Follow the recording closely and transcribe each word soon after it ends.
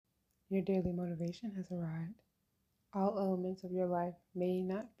Your daily motivation has arrived. All elements of your life may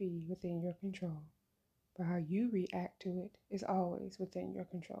not be within your control, but how you react to it is always within your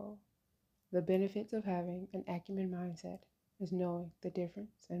control. The benefits of having an acumen mindset is knowing the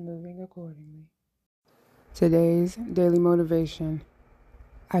difference and moving accordingly. Today's daily motivation: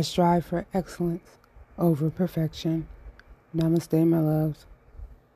 I strive for excellence over perfection. Namaste, my loves.